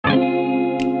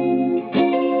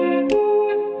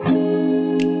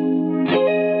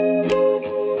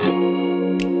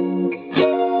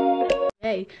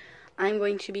I'm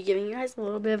going to be giving you guys a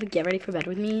little bit of a get ready for bed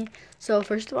with me. So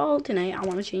first of all, tonight I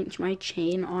want to change my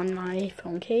chain on my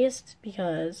phone case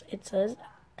because it says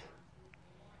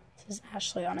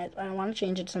Ashley on it. I want to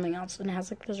change it to something else, and it has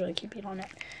like this really cute bead on it.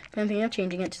 But I'm thinking of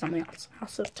changing it to something else.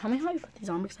 Also, tell me how you put these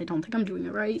on because I don't think I'm doing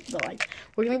it right. But like,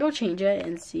 we're gonna go change it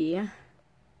and see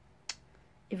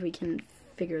if we can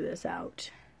figure this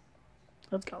out.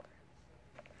 Let's go.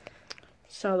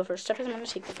 So the first step is I'm gonna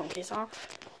take the phone case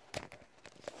off.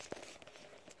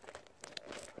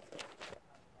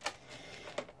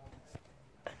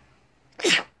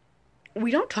 We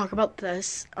don't talk about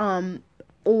this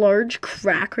large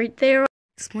crack right there.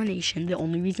 Explanation: the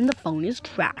only reason the phone is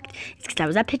cracked is because I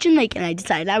was at Pigeon Lake and I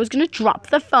decided I was gonna drop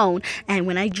the phone, and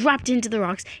when I dropped it into the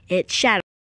rocks, it shattered.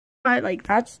 Like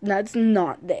that's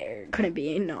not there. Couldn't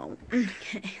be. No.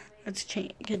 Okay, let's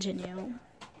continue.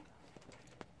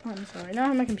 I'm sorry. Now I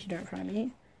have my computer in front of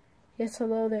me. Yes,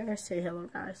 hello there. Say hello,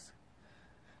 guys.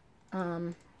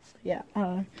 Yeah.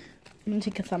 I'm gonna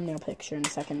take a thumbnail picture in a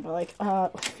second, but like,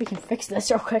 if we can fix this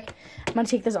real quick. I'm gonna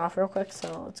take this off real quick,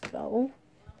 so let's go.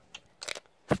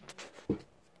 Put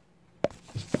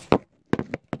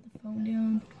the phone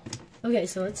down. Okay,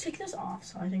 so let's take this off.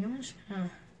 So I think I'm just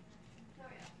gonna.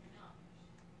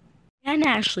 And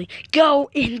Ashley,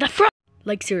 go in the front.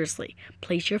 Like seriously,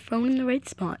 place your phone in the right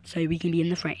spot so we can be in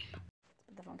the frame.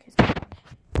 Put the phone case back on.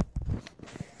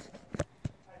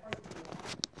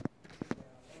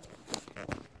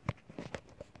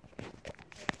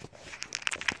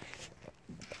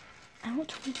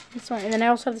 This one, and then I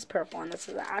also have this purple one that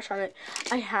says Ash on it.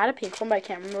 I had a pink one, but I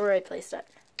can't remember where I placed it.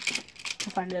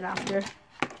 I'll find it after.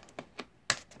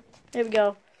 There we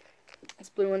go. This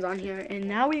blue one's on here, and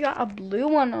now we got a blue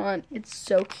one on. It's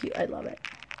so cute. I love it.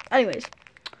 Anyways,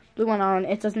 blue one on.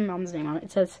 It says my mom's name on it.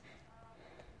 It says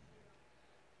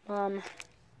Mom,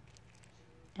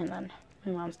 and then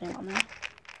my mom's name on there.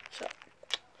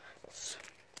 So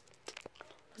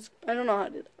I don't know how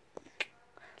to do that.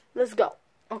 Let's go.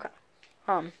 Okay.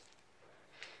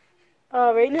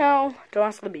 Right now, don't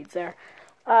ask the beads there.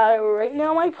 Right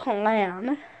now my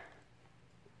plan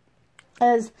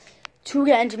is to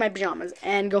get into my pajamas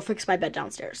and go fix my bed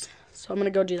downstairs. So I'm gonna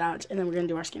go do that, and then we're gonna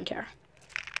do our skincare.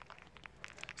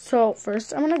 So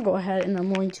first, I'm gonna go ahead and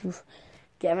I'm going to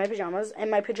get my pajamas. And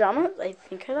my pajamas, I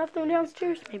think I left them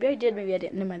downstairs. Maybe I did, maybe I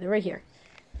didn't. They're right here.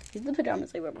 These are the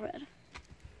pajamas I wear to bed.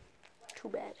 Too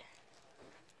bad.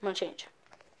 I'm gonna change.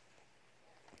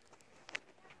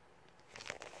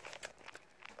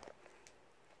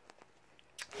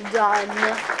 Done.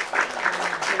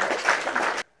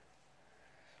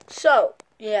 So,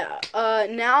 yeah.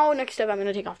 Now, next step, I'm going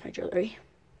to take off my jewelry.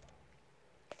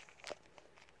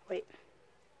 Wait.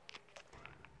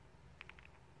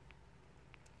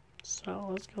 So,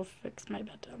 let's go fix my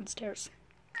bed downstairs.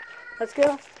 Let's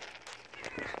go.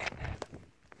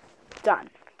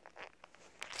 Done.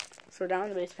 So, we're down in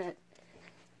the basement.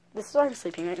 This is where I'm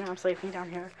sleeping right now. I'm sleeping down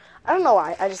here. I don't know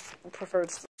why. I just prefer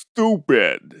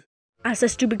stupid. I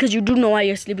said stupid because you do know why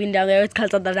you're sleeping down there. It's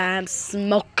because of the damn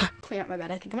smoke. Clean up my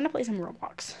bed. I think I'm going to play some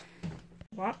Roblox.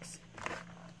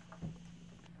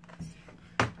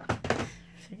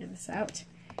 Figure this out.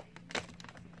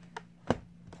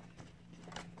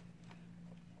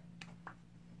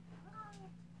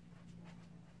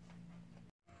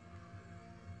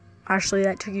 Ashley,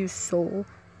 that took you so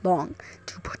long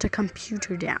to put a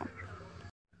computer down.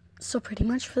 So pretty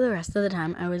much for the rest of the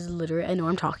time, I was literally, I know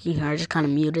I'm talking here, I just kind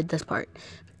of muted this part,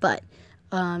 but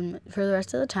for the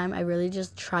rest of the time, I really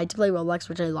just tried to play Roblox,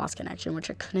 which I lost connection,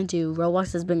 which I couldn't do.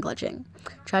 Roblox has been glitching.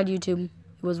 Tried YouTube,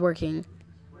 it was working,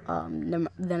 then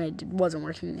it wasn't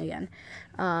working again,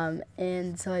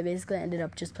 and so I basically ended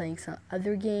up just playing some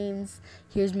other games.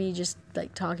 Here's me just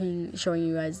like talking, showing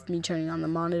you guys me turning on the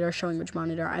monitor, showing which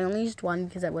monitor. I only used one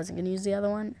because I wasn't going to use the other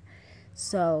one,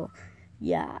 so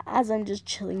yeah, as I'm just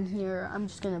chilling here, I'm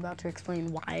just about to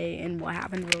explain why and what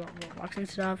happened with Roblox and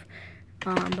stuff.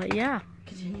 But yeah,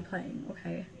 continue playing,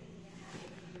 okay.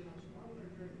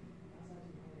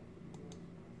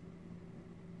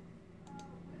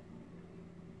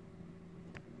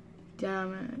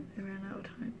 Damn it, I ran out of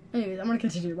time. Anyways, I'm gonna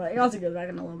continue playing. I'll go back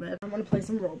in a little bit. I'm gonna play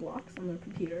some Roblox on their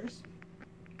computers.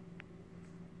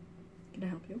 Can I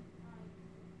help you?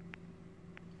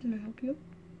 Can I help you?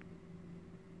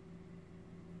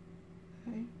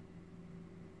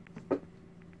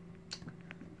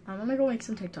 I'm gonna go make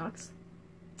some TikToks,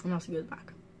 and I'll see you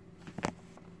back.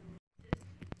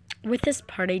 With this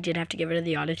part, I did have to get rid of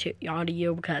the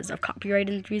audio because of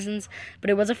copyright reasons, but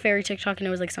it was a fairy TikTok, and it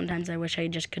was like sometimes I wish I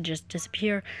could just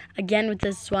disappear. Again, with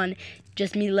this one,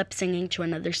 just me lip singing to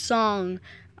another song.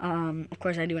 Of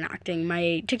course, I do an acting.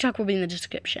 My TikTok will be in the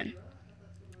description.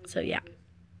 So yeah,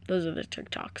 those are the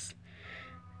TikToks.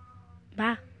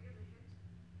 Bye.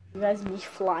 You guys, me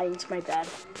flying to my bed.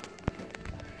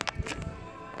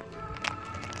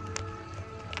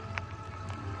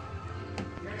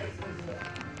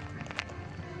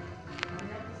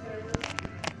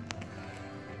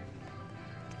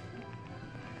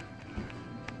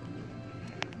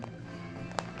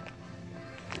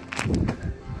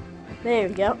 There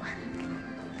we go.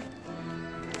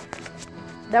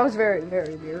 That was very,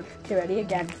 very weird. Okay, ready?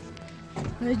 Again. I'm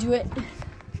gonna do it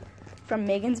from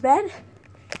Megan's bed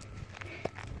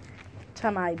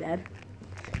to my bed.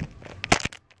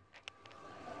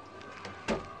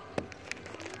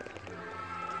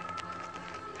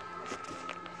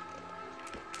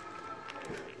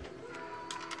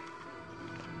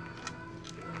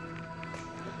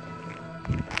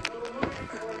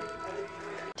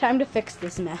 Time to fix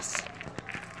this mess.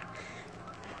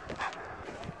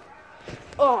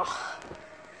 Oh,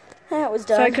 that was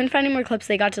done. So I couldn't find any more clips.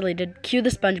 They got deleted. Cue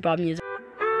the SpongeBob music.